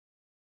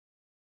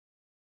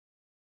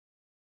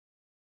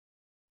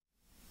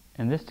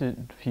In this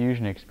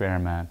diffusion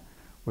experiment,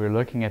 we're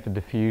looking at the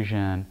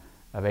diffusion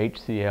of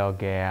HCl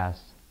gas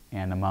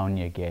and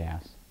ammonia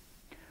gas.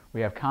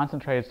 We have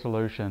concentrated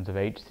solutions of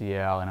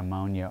HCl and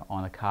ammonia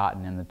on the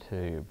cotton in the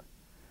tube.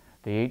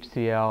 The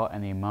HCl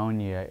and the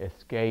ammonia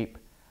escape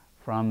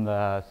from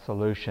the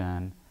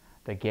solution.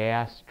 The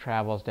gas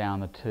travels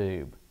down the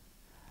tube.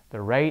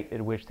 The rate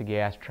at which the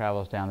gas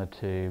travels down the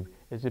tube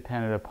is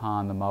dependent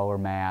upon the molar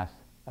mass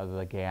of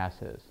the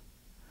gases.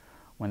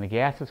 When the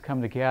gases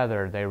come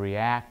together, they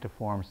react to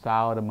form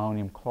solid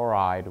ammonium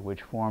chloride,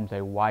 which forms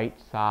a white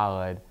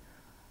solid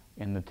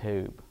in the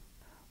tube.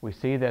 We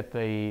see that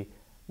the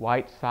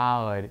white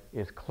solid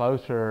is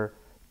closer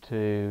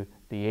to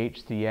the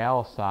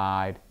HCl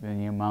side than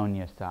the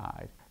ammonia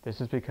side.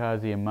 This is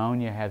because the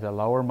ammonia has a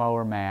lower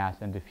molar mass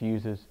and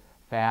diffuses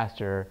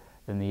faster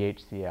than the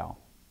HCl.